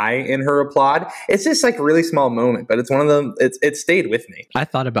also high in her applaud. It's just like a really small moment, but it's one of them. It stayed with me. I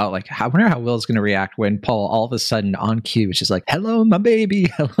thought about like, I wonder how Will's going to react when Paul all of a sudden on cue is just like, hello, my baby.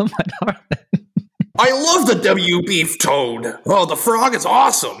 Hello, my darling. I love the W beef toad. Oh, the frog is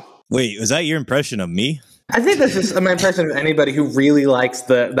awesome. Wait, was that your impression of me? I think that's just my impression of anybody who really likes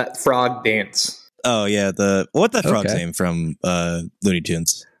that frog dance. Oh yeah, what that frog's name from Looney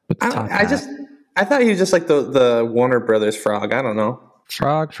Tunes? I thought he was just like the Warner Brothers frog. I don't know.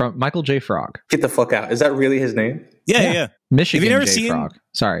 Frog from Michael J. Frog. Get the fuck out. Is that really his name? Yeah. Michigan have you never J. seen Frog.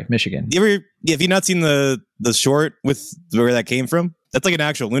 Sorry, Michigan. Have you not seen the short with where that came from? That's like an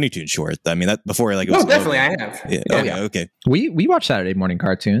actual Looney Tunes short. I mean, that before like it was definitely I have. Yeah. Okay. We watch Saturday morning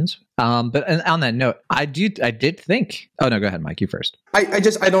cartoons. But on that note, I did think. Oh no, go ahead, Mike. You first. I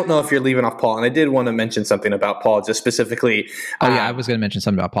don't know if you're leaving off Paul, and I did want to mention something about Paul, just specifically. I was going to mention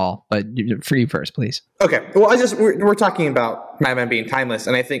something about Paul, but for you first, please. Okay. Well, we're talking about Madman being timeless,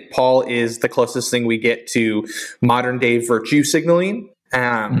 and I think Paul is the closest thing we get to modern day virtue signaling.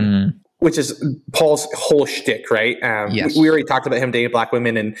 Which is Paul's whole shtick, right? Yes. We already talked about him dating black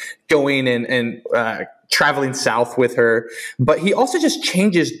women and going and traveling south with her, but he also just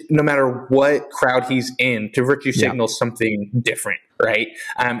changes no matter what crowd he's in to virtue signal something different, right?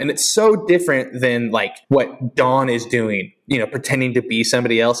 And it's so different than like what Dawn is doing, pretending to be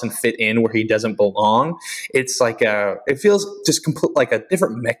somebody else and fit in where he doesn't belong. It's like it feels just complete like a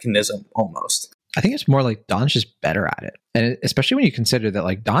different mechanism almost. I think it's more like Don's just better at it. And especially when you consider that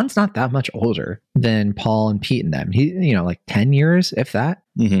like Don's not that much older than Paul and Pete and them. He, like 10 years, if that,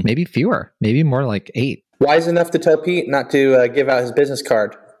 maybe fewer, maybe more like 8. Wise enough to tell Pete not to give out his business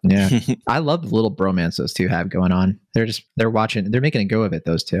card. Yeah. I love the little bromance those two have going on. They're making a go of it,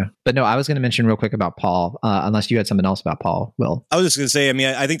 those two. But no, I was going to mention real quick about Paul, unless you had something else about Paul, Will. I was just going to say, I mean,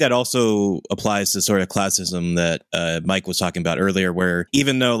 I think that also applies to sort of classism that Mike was talking about earlier, where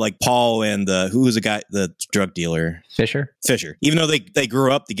even though like Paul and who was the drug dealer? Fisher, even though they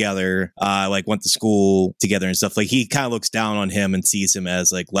grew up together, like went to school together and stuff, like he kind of looks down on him and sees him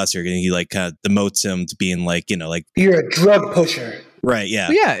as like lesser, and he like kind of demotes him to being like, like you're a drug pusher. Right. Yeah.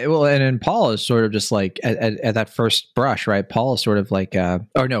 Yeah. Well, and Paul is sort of just like at that first brush, right? Paul is sort of like,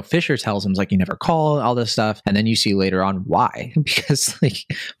 Fisher tells him like, you never call, all this stuff. And then you see later on why, because like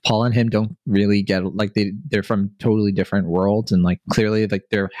Paul and him don't really get like they're from totally different worlds. And like clearly like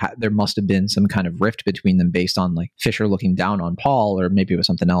there must have been some kind of rift between them based on like Fisher looking down on Paul, or maybe it was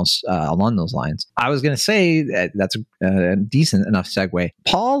something else along those lines. I was going to say that's a decent enough segue.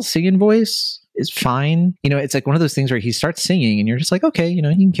 Paul's singing voice is fine. It's like one of those things where he starts singing and you're just like, okay, he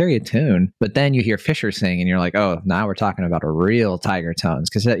can carry a tune. But then you hear Fisher sing and you're like, oh, now we're talking about a real Tiger tones,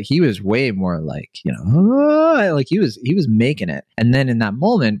 because he was way more like, like he was making it. And then in that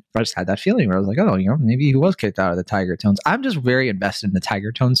moment, I just had that feeling where I was like, oh, maybe he was kicked out of the Tiger tones. I'm just very invested in the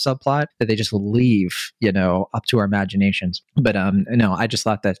Tiger tones subplot that they just leave, up to our imaginations. But no, I just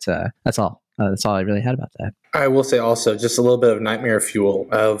thought that that's all. That's all I really had about that. I will say also just a little bit of nightmare fuel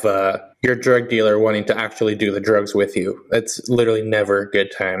of your drug dealer wanting to actually do the drugs with you. That's literally never a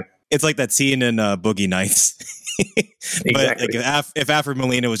good time. It's like that scene in Boogie Nights. Exactly. But like if Alfred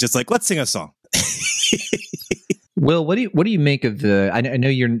Molina was just like, let's sing a song. Will, what do you make of the? I know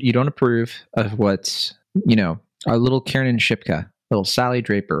you don't approve of what our little Karen Shipka, little Sally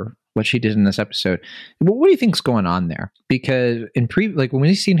Draper, what she did in this episode. What do you think's going on there? Because when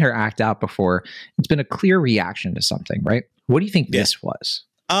we've seen her act out before, it's been a clear reaction to something, right? What do you think this was?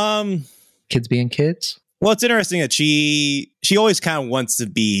 Kids being kids? Well, it's interesting that she always kind of wants to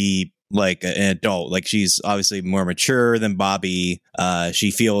be like an adult. Like she's obviously more mature than Bobby. She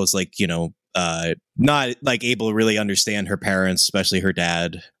feels like, not like able to really understand her parents, especially her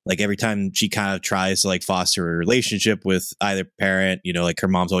dad. Like every time she kind of tries to like foster a relationship with either parent, like her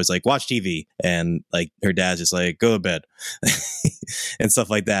mom's always like, watch TV, and like her dad's just like, go to bed and stuff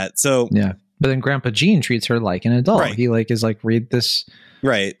like that. So yeah, but then Grandpa Gene treats her like an adult. Right. He like is like, read this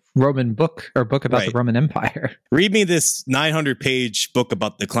Roman book about the Roman Empire. Read me this 900-page book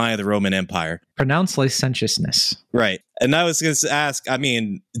about the decline of the Roman Empire. Pronounce licentiousness. Right. And I was going to ask, I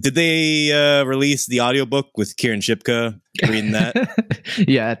mean, did they release the audiobook with Kieran Shipka reading that?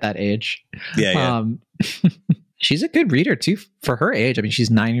 Yeah, at that age. Yeah. She's a good reader too for her age. I mean, she's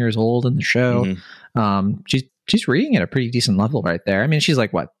 9 years old in the show. Mm-hmm. She's reading at a pretty decent level right there. I mean, she's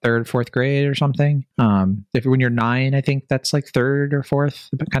like what, 3rd, 4th grade or something. When you're 9, I think that's like 3rd or 4th.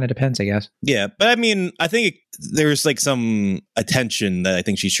 It kind of depends, I guess. Yeah, but I mean, I think there's like some attention that I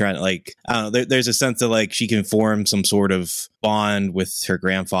think she's trying to like. I don't know. There's a sense that like she can form some sort of bond with her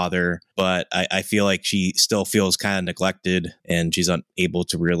grandfather, but I feel like she still feels kind of neglected, and she's unable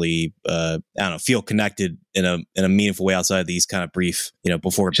to really, feel connected in a meaningful way outside of these kind of brief,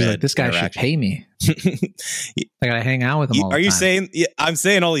 before she's bed. Like, this guy should pay me. I gotta hang out with him all the time. Are you saying? Yeah, I'm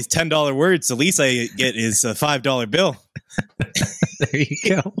saying all these $10 words. The least I get is a $5 bill. There you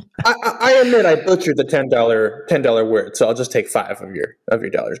go. I admit I butchered the $10 word, so I'll just take $5 of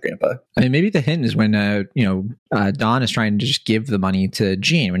your dollars, Grandpa. I mean, maybe the hint is when Don is trying to just give the money to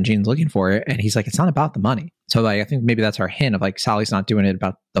Gene when Gene's looking for it, and he's like, it's not about the money. So like, I think maybe that's our hint of like Sally's not doing it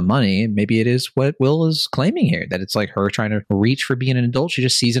about the money. Maybe it is what Will is claiming here, that it's like her trying to reach for being an adult. She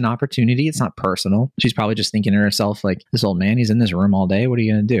just sees an opportunity. It's not personal. She's probably just thinking to herself, like, this old man, he's in this room all day. What are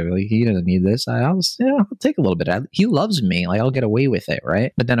you going to do? Like, he doesn't need this. I'll take a little bit. He loves me. Like, I'll get away with it,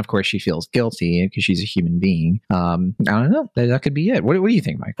 right? But then, of course, she feels guilty because she's a human being. I don't know. That could be it. What do you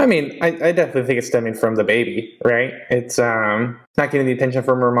think, Mike? I mean, I definitely think it's stemming from the baby, right? It's not getting the attention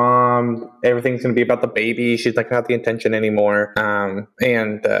from her mom. Everything's going to be about the baby. She's not going to have the attention anymore.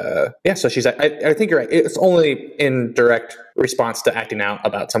 So she's. I think you're right. It's only in direct response to acting out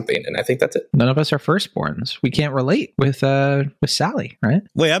about something, and I think that's it. None of us are firstborns. We can't relate with Sally, right?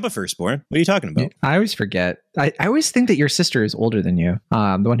 Wait, I'm a firstborn. What are you talking about? I always forget. I always think that your sister is older than you.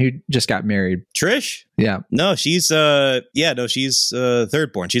 The one who just got married. Trish? Yeah. No, she's she's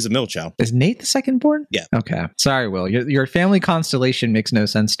thirdborn. She's a middle child. Is Nate the secondborn? Yeah. Okay. Sorry, Will. Your family constellation makes no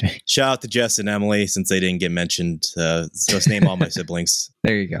sense to me. Shout out to Jess and Emily since they didn't get mentioned. So let's name all my siblings.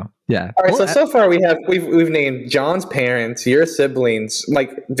 There you go. Yeah. All right. So far we've named John's parents, your siblings.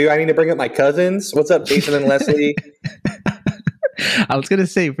 Like, do I need to bring up my cousins? What's up, Jason and Leslie? I was gonna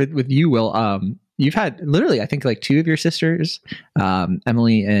say with you, Will. You've had literally, I think, like two of your sisters,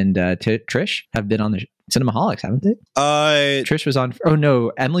 Emily and Trish, have been on the Cinemaholics, haven't they? Trish was on.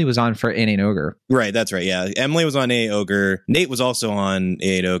 Emily was on for A&A Ogre. Right, that's right. Yeah, Emily was on A&A Ogre. Nate was also on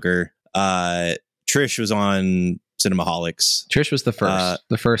A&A Ogre. Trish was on Cinemaholics. Trish was the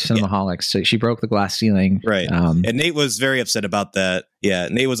first Cinemaholics. So she broke the glass ceiling. Right. And Nate was very upset about that. Yeah,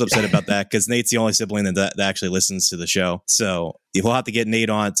 Nate was upset about that because Nate's the only sibling that actually listens to the show. So we'll have to get Nate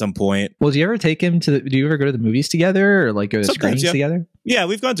on at some point. Well, do you ever take him do you ever go to the movies together or like go to Sometimes, screenings together? Yeah,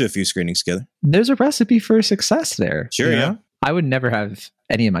 we've gone to a few screenings together. There's a recipe for success there. Sure, yeah. I would never have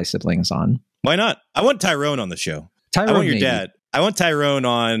any of my siblings on. Why not? I want Tyrone on the show. I want your dad. I want Tyrone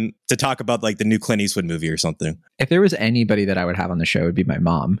on to talk about like the new Clint Eastwood movie or something. If there was anybody that I would have on the show, it would be my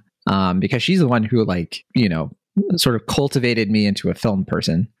mom, because she's the one who sort of cultivated me into a film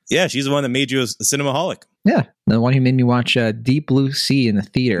person. Yeah, she's the one that made you a cinemaholic. Yeah, the one who made me watch Deep Blue Sea in the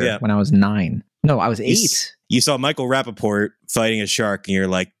theater when I was 9. No, I was 8. You saw Michael Rappaport fighting a shark, and you're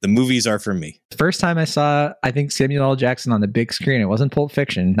like, the movies are for me. The first time I saw, I think, Samuel L. Jackson on the big screen, it wasn't Pulp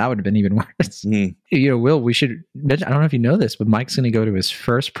Fiction. That would have been even worse. Mm. Will, we should mention, I don't know if you know this, but Mike's going to go to his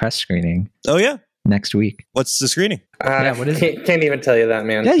first press screening. Oh, yeah? Next week. What's the screening? What is it? Can't even tell you that,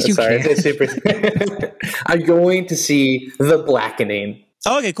 man. Yes, you Sorry. can. It's super. I'm going to see The Blackening.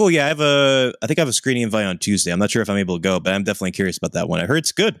 Oh, okay, cool. Yeah, I think I have a screening invite on Tuesday. I'm not sure if I'm able to go, but I'm definitely curious about that one. I heard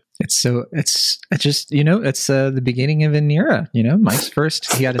it's good. It's the beginning of an era. Mike's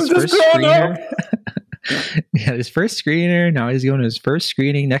first, he got his first screener. He had his first screener. Now he's going to his first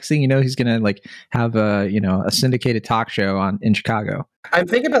screening. Next thing you know, he's going to have a syndicated talk show in Chicago. I'm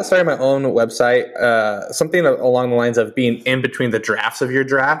thinking about starting my own website, something along the lines of being in between the drafts of your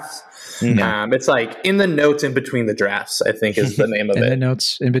drafts. Mm-hmm. It's like in the notes in between the drafts, I think is the name of it. In the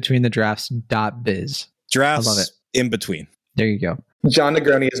notes in between the drafts.biz. Drafts I love it. In between. There you go. John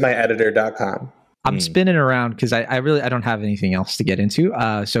Negroni is my editor.com. I'm spinning around because I don't have anything else to get into.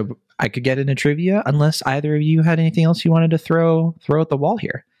 So I could get into trivia unless either of you had anything else you wanted to throw at the wall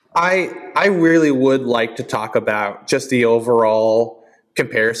here. I really would like to talk about just the overall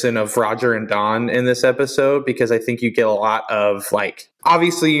comparison of Roger and Don in this episode, because I think you get a lot of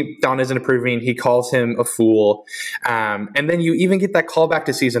obviously Don isn't approving. He calls him a fool. And then you even get that callback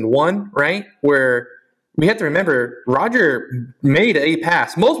to season 1, right? Where we have to remember Roger made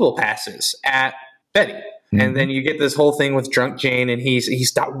multiple passes at Betty. Mm-hmm. And then you get this whole thing with drunk Jane, and he's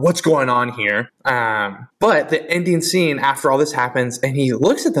stopped. What's going on here? But the ending scene after all this happens, and he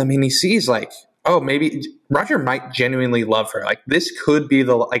looks at them and he sees oh, maybe Roger might genuinely love her. This could be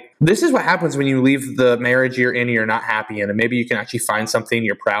this is what happens when you leave the marriage you're in and you're not happy in, and maybe you can actually find something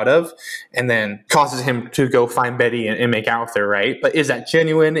you're proud of, and then causes him to go find Betty and make out with her, right? But is that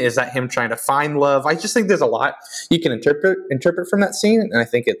genuine? Is that him trying to find love? I just think there's a lot you can interpret from that scene, and I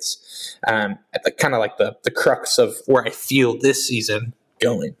think it's kind of like the crux of where I feel this season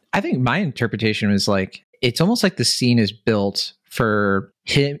going. I think my interpretation was it's almost like the scene is built for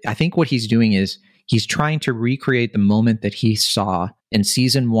him. I think what he's doing is he's trying to recreate the moment that he saw in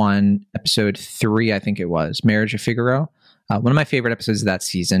season 1, episode 3, I think it was, Marriage of Figaro. One of my favorite episodes of that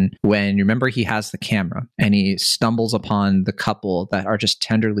season, when you remember he has the camera and he stumbles upon the couple that are just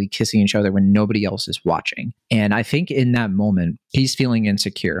tenderly kissing each other when nobody else is watching. And I think in that moment, he's feeling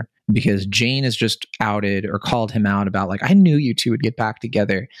insecure. because Jane has just outed or called him out about like, I knew you two would get back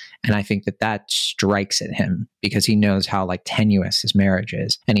together. And I think that strikes at him because he knows how like tenuous his marriage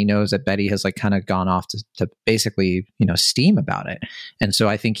is. And he knows that Betty has like kind of gone off to basically, steam about it. And so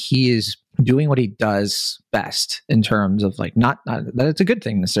I think he is doing what he does best in terms of like, not that it's a good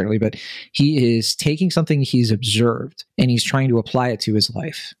thing necessarily, but he is taking something he's observed and he's trying to apply it to his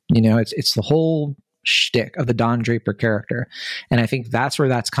life. It's the whole shtick of the Don Draper character. And I think that's where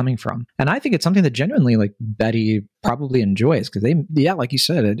that's coming from. And I think it's something that genuinely like Betty probably enjoys because like you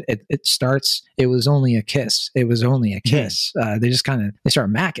said, it starts, it was only a kiss. It was only a kiss. They just they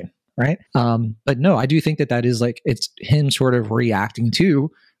start macking. Right. But no, I do think that is like, it's him sort of reacting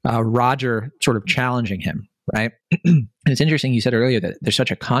to Roger sort of challenging him. Right. And it's interesting. You said earlier that there's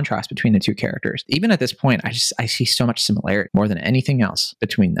such a contrast between the two characters. Even at this point, I see so much similarity more than anything else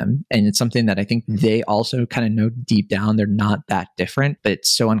between them. And it's something that I think they also kind of know deep down they're not that different, but it's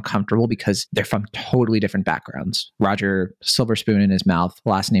so uncomfortable because they're from totally different backgrounds. Roger, silver spoon in his mouth,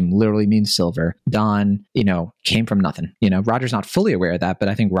 last name literally means silver. Don, came from nothing. Roger's not fully aware of that, but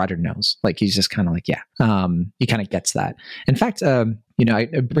I think Roger knows. Like he's just kind of like, yeah, he kind of gets that. In fact, I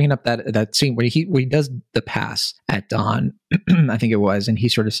bring up that scene where he does the pass at Don, I think it was, and he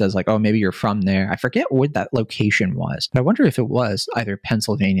sort of says like, oh, maybe you're from there. I forget what that location was, but I wonder if it was either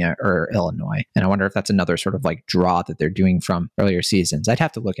Pennsylvania or Illinois. And I wonder if that's another sort of like draw that they're doing from earlier seasons. I'd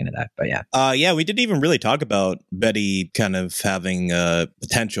have to look into that, but yeah. Yeah, we didn't even really talk about Betty kind of having a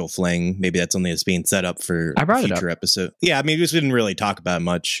potential fling. Maybe that's something that's being set up for a future episode. Yeah, I mean, we just didn't really talk about it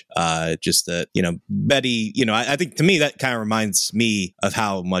much. Just that, Betty, I think to me that kind of reminds me of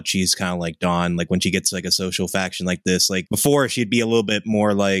how much she's kind of like Dawn, like when she gets like a social faction like this. Like before she'd be a little bit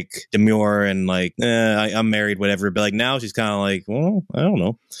more like demure and like, I'm married, whatever. But like now she's kind of like, well, I don't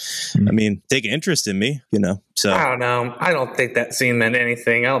know. I mean, take an interest in me, so. I don't know. I don't think that scene meant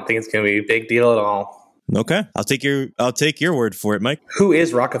anything. I don't think it's going to be a big deal at all. Okay. I'll take your word for it, Mike. Who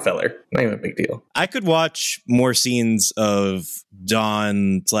is Rockefeller? Not even a big deal. I could watch more scenes of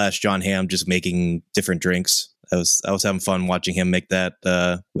Don / John Hamm just making different drinks. I was having fun watching him make that.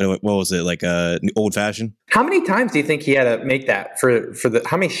 What was it, like old fashioned? How many times do you think he had to make that for the?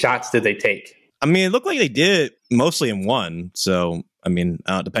 How many shots did they take? I mean, it looked like they did it mostly in one. So I mean,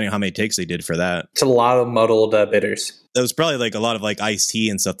 depending on how many takes they did for that, it's a lot of muddled bitters. That was probably like a lot of like iced tea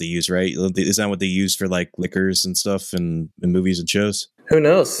and stuff they use, right? Is that what they use for like liquors and stuff in movies and shows? Who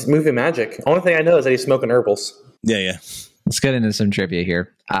knows? Movie magic. Only thing I know is that he's smoking herbals. Yeah. Let's get into some trivia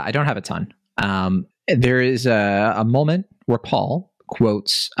here. I don't have a ton. There is a moment where Paul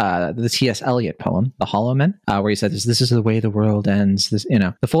quotes the T.S. Eliot poem, The Hollow Men, where he says, "This is the way the world ends." This,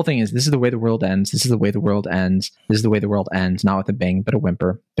 the full thing is, "This is the way the world ends. This is the way the world ends. This is the way the world ends, not with a bang, but a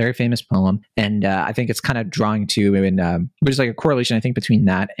whimper." Very famous poem, and I think it's kind of drawing to, there's like a correlation, I think, between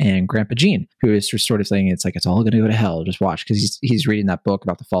that and Grandpa Gene, who is sort of saying it's like it's all going to go to hell. Just watch, because he's reading that book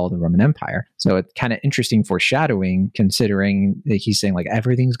about the fall of the Roman Empire. So it's kind of interesting foreshadowing, considering that he's saying like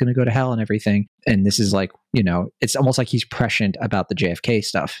everything's going to go to hell and everything, and this is like, it's almost like he's prescient about the JFK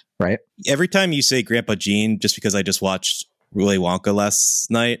stuff, right? Every time you say Grandpa Gene, just because I just watched Willy Wonka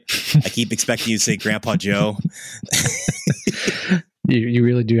last night, I keep expecting you to say Grandpa Joe. You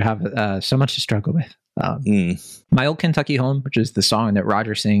really do have so much to struggle with. My Old Kentucky Home, which is the song that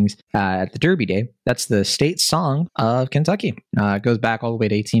Roger sings at the Derby Day, that's the state song of Kentucky. It goes back all the way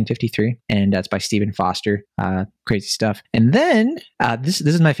to 1853, and that's by Stephen Foster. Crazy stuff. And then this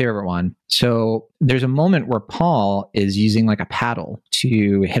is my favorite one. So there's a moment where Paul is using like a paddle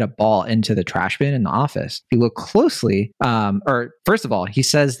to hit a ball into the trash bin in the office. If you look closely, or first of all, he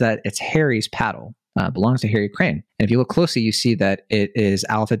says that it's Harry's paddle. Belongs to Harry Crane. And if you look closely, you see that it is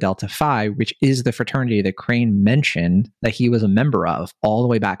Alpha Delta Phi, which is the fraternity that Crane mentioned that he was a member of all the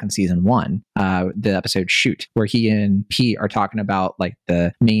way back in season 1, the episode Shoot, where he and Pete are talking about like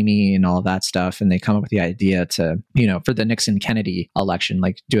the Mamie and all of that stuff. And they come up with the idea to, for the Nixon-Kennedy election,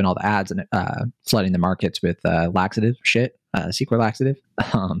 like doing all the ads and flooding the markets with laxative shit. Secret laxative.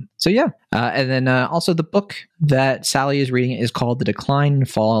 So yeah. And then also the book that Sally is reading is called The Decline and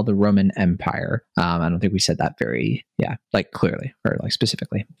Fall of the Roman Empire. I don't think we said that very, clearly or like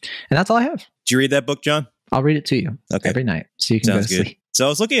specifically. And that's all I have. Did you read that book, John? I'll read it to you every night so you can go to sleep. So I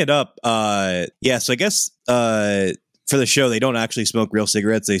was looking it up. So I guess for the show, they don't actually smoke real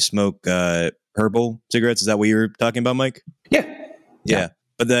cigarettes. They smoke herbal cigarettes. Is that what you were talking about, Mike? Yeah.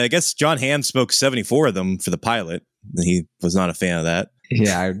 But I guess John Hamm smoked 74 of them for the pilot. He was not a fan of that.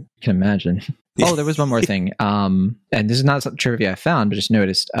 Yeah, I can imagine. Oh, there was one more thing. And this is not some trivia I found, but just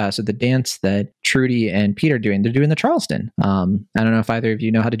noticed. So the dance that Trudy and Pete are doing, they're doing the Charleston. I don't know if either of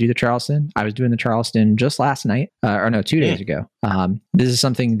you know how to do the Charleston. I was doing the Charleston just last night, 2 days ago. This is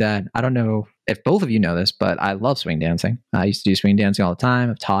something that I don't know if both of you know this, but I love swing dancing. I used to do swing dancing all the time.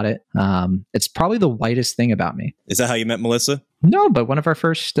 I've taught it. It's probably the whitest thing about me. Is that how you met Melissa? No, but one of our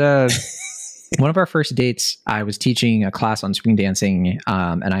first dates, I was teaching a class on swing dancing,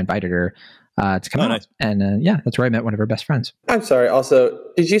 and I invited her to come out. Nice. And that's where I met one of her best friends. I'm sorry. Also,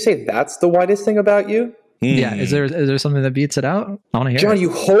 did you say that's the whitest thing about you? Yeah. Is there something that beats it out? I want to hear John, it.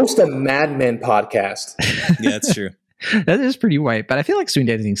 you host a Mad Men podcast. Yeah, that's true. That is pretty white, but I feel like swing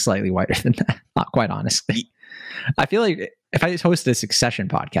dancing is slightly whiter than that, quite honestly. I feel like if I host a Succession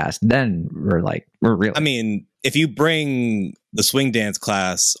podcast, then we're really. I mean, if you bring the swing dance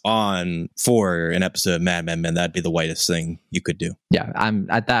class on for an episode of Mad Men, that'd be the whitest thing you could do. Yeah, I'm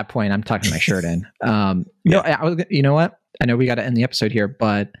at that point. I'm tucking my shirt in. You know what? I know we got to end the episode here,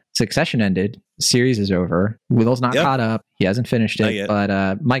 but Succession ended. The series is over. Will's not caught up. He hasn't finished it.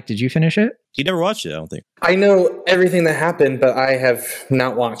 But Mike, did you finish it? He never watched it, I don't think. I know everything that happened, but I have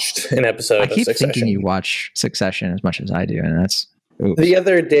not watched an episode of Succession. I keep thinking you watch Succession as much as I do, and that's... Oops. The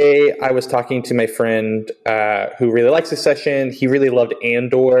other day, I was talking to my friend who really likes Succession. He really loved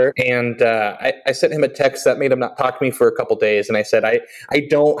Andor. And I sent him a text that made him not talk to me for a couple days. And I said, I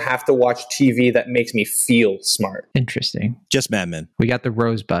don't have to watch TV that makes me feel smart. Interesting. Just Mad Men. We got the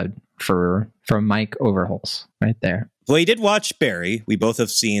Rosebud from Mike Overholtz right there. Well, you did watch Barry. We both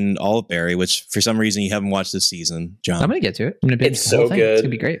have seen all of Barry, which for some reason you haven't watched this season, John. I'm going to get to it. I'm going to binge It's so good. It's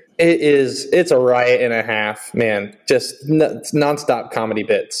going to be great. It is. It's a riot and a half, man. Just nonstop comedy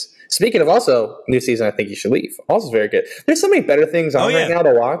bits. Speaking of also new season, I Think You Should Leave. Also very good. There's so many better things on right now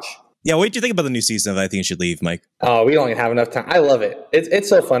to watch. Yeah, what did you think about the new season of I Think You Should Leave, Mike? Oh, we don't even have enough time. I love it. It's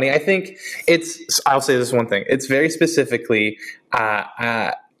so funny. I think I'll say this one thing. It's very specifically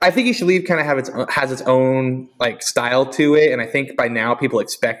I Think You Should Leave kind of has its own like style to it, and I think by now people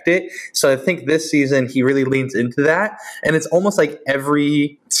expect it. So I think this season he really leans into that, and it's almost like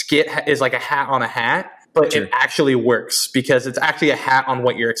every skit is like a hat on a hat, but it actually works because it's actually a hat on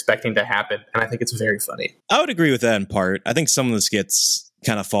what you're expecting to happen, and I think it's very funny. I would agree with that in part. I think some of the skits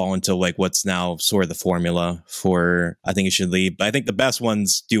kind of fall into like what's now sort of the formula for I Think You Should Leave. But I think the best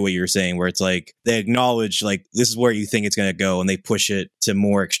ones do what you're saying, where it's like they acknowledge like this is where you think it's going to go and they push it to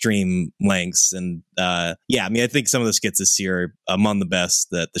more extreme lengths. And I mean, I think some of the skits this year are among the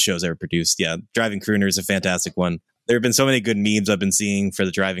best that the show's ever produced. Yeah, Driving Crooner is a fantastic one. There have been so many good memes I've been seeing for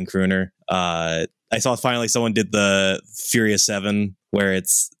the Driving Crooner. I saw finally someone did the Furious 7 where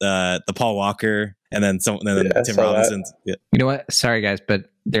it's the Paul Walker and then Tim Robinson. Yeah. You know what? Sorry, guys, but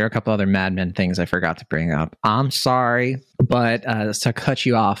there are a couple other Mad Men things I forgot to bring up. I'm sorry, but to cut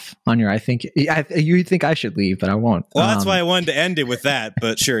you off on your, you think I should leave, but I won't. Well, that's why I wanted to end it with that.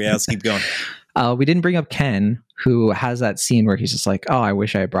 But sure, yeah, let's keep going. We didn't bring up Ken, who has that scene where he's just like, oh, I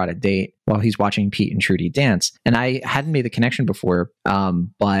wish I had brought a date while he's watching Pete and Trudy dance. And I hadn't made the connection before.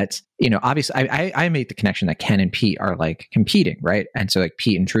 But, you know, obviously I made the connection that Ken and Pete are like competing, right? And so like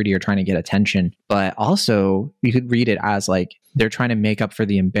Pete and Trudy are trying to get attention. But also you could read it as like they're trying to make up for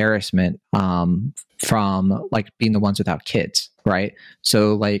the embarrassment from like being the ones without kids, right?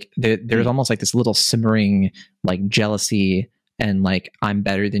 So like there's almost like this little simmering like jealousy and like I'm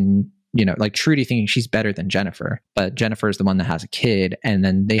better than, you know, like Trudy thinking she's better than Jennifer, but Jennifer is the one that has a kid. And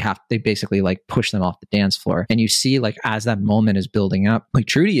then they basically like push them off the dance floor. And you see like as that moment is building up, like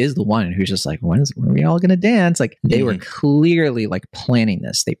Trudy is the one who's just like, when are we all going to dance? Like they were clearly like planning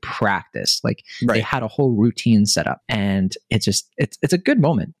this. They practiced, like they had a whole routine set up, and it's a good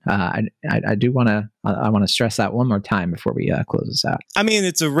moment. I want to stress that one more time before we close this out. I mean,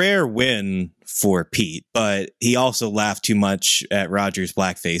 it's a rare win for Pete, but he also laughed too much at Roger's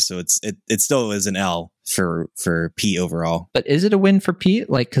blackface, so it still is an L for Pete overall. But is it a win for Pete?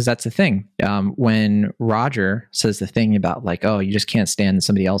 Like, because that's the thing. When Roger says the thing about like, oh, you just can't stand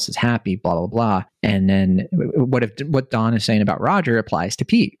somebody else is happy, blah blah blah, and then what Dawn is saying about Roger applies to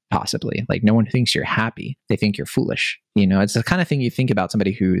Pete possibly. Like, no one thinks you're happy; they think you're foolish. You know, it's the kind of thing you think about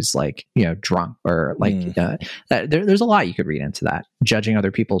somebody who's like, you know, drunk or like. There's a lot you could read into that. Judging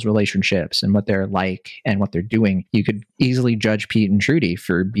other people's relationships and what they're like and what they're doing. You could easily judge Pete and Trudy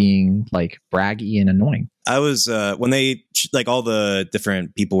for being like braggy and annoying. I was when they like all the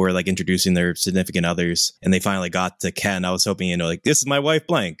different people were like introducing their significant others, and they finally got to Ken. I was hoping, you know, like this is my wife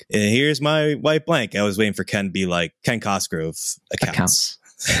blank, and here's my wife blank. I was waiting for Ken to be like Ken Cosgrove accounts.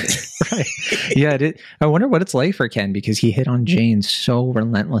 Right. Yeah. I wonder what it's like for Ken, because he hit on Jane so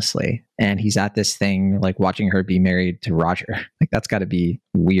relentlessly, and he's at this thing like watching her be married to Roger. Like that's got to be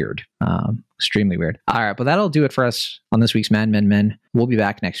weird. Extremely weird. All right. But that'll do it for us on this week's Men. We'll be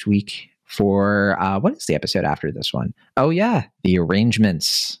back next week for what is the episode after this one? Oh, yeah. The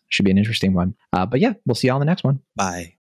Arrangements. Should be an interesting one. But yeah, we'll see you on the next one. Bye.